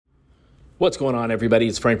What's going on, everybody?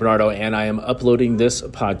 It's Frank Bernardo, and I am uploading this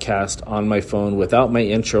podcast on my phone without my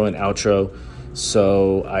intro and outro.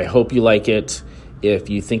 So I hope you like it. If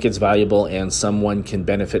you think it's valuable and someone can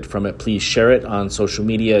benefit from it, please share it on social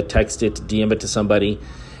media, text it, DM it to somebody.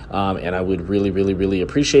 And I would really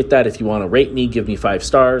appreciate that. If you want to rate me, give me 5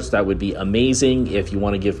 stars. That would be amazing. If you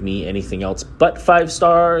want to give me anything else but 5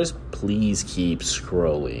 stars, please keep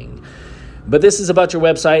scrolling. But this is about your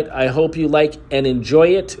website. I hope you like and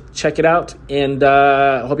enjoy it. Check it out. And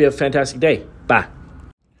I hope you have a fantastic day. Bye.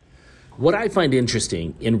 What I find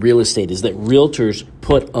interesting in real estate is that realtors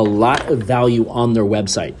put a lot of value on their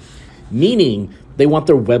website, meaning they want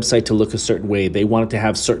their website to look a certain way. They want it to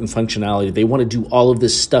have certain functionality. They want to do all of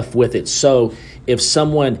this stuff with it. So if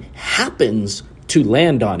someone happens to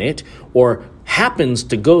land on it or happens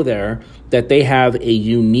to go there, that they have a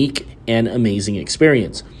unique and amazing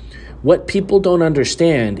experience. What people don't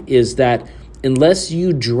understand is that unless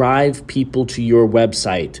you drive people to your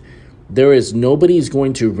website, there is nobody's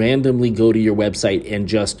going to randomly go to your website and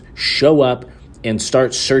just show up and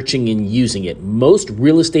start searching and using it. Most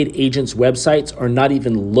real estate agents' websites are not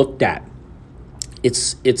even looked at.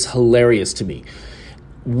 It's hilarious to me.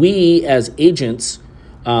 We as agents,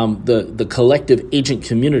 the collective agent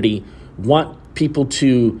community, want people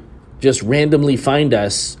to just randomly find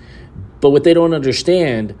us. But what they don't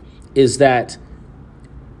understand is that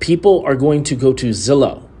people are going to go to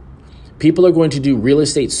Zillow. People are going to do real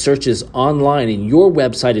estate searches online, and your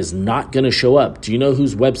website is not going to show up. Do you know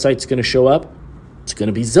whose website's going to show up? It's going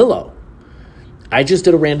to be Zillow. I just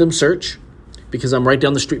did a random search because I'm right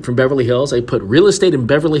down the street from Beverly Hills. I put real estate in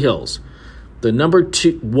Beverly Hills. The number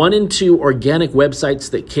 1 and 2 organic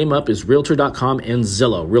websites that came up is Realtor.com and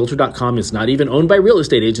Zillow. Realtor.com is not even owned by real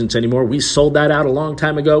estate agents anymore. We sold that out a long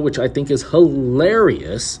time ago, which I think is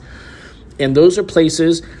hilarious. And those are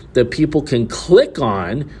places that people can click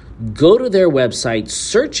on, go to their website,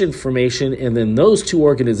 search information, and then those 2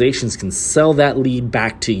 organizations can sell that lead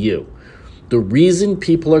back to you. The reason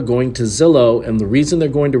people are going to Zillow and the reason they're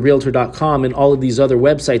going to Realtor.com and all of these other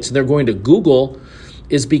websites, and they're going to Google,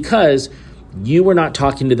 is because you are not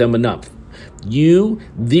talking to them enough. You,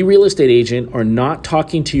 the real estate agent, are not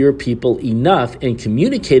talking to your people enough and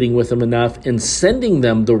communicating with them enough and sending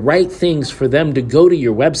them the right things for them to go to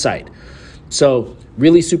your website. So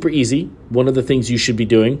really super easy. One of the things you should be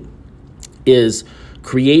doing is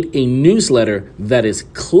create a newsletter that is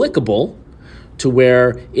clickable to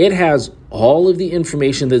where it has all of the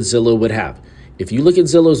information that Zillow would have. If you look at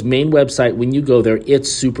Zillow's main website, when you go there,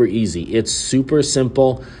 it's super easy. It's super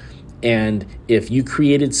simple. And if you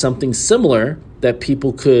created something similar that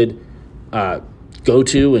people could go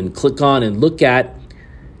to and click on and look at,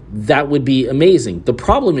 that would be amazing. The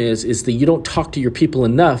problem is that you don't talk to your people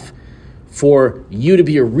enough for you to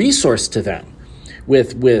be a resource to them.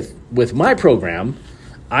 With my program,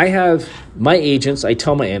 I have my agents, I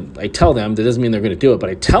tell them, that doesn't mean they're going to do it, but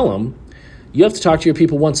I tell them, you have to talk to your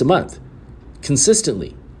people once a month,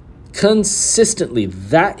 consistently.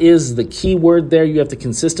 That is the key word there. You have to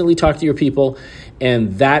consistently talk to your people,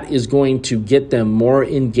 and that is going to get them more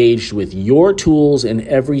engaged with your tools and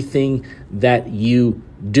everything that you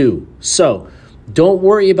do. So don't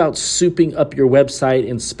worry about souping up your website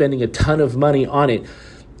and spending a ton of money on it.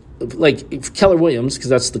 Like Keller Williams, because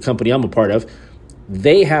that's the company I'm a part of,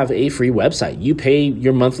 they have a free website. You pay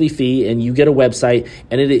your monthly fee and you get a website,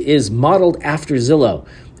 and it is modeled after Zillow.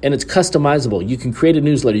 And it's customizable. You can create a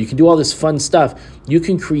newsletter. You can do all this fun stuff. You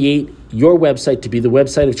can create your website to be the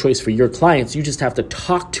website of choice for your clients. You just have to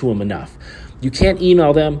talk to them enough. You can't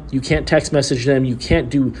email them. You can't text message them. You can't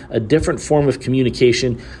do a different form of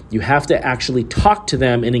communication. You have to actually talk to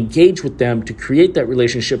them and engage with them to create that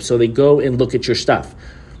relationship so they go and look at your stuff.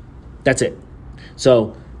 That's it.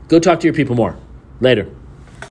 So go talk to your people more. Later.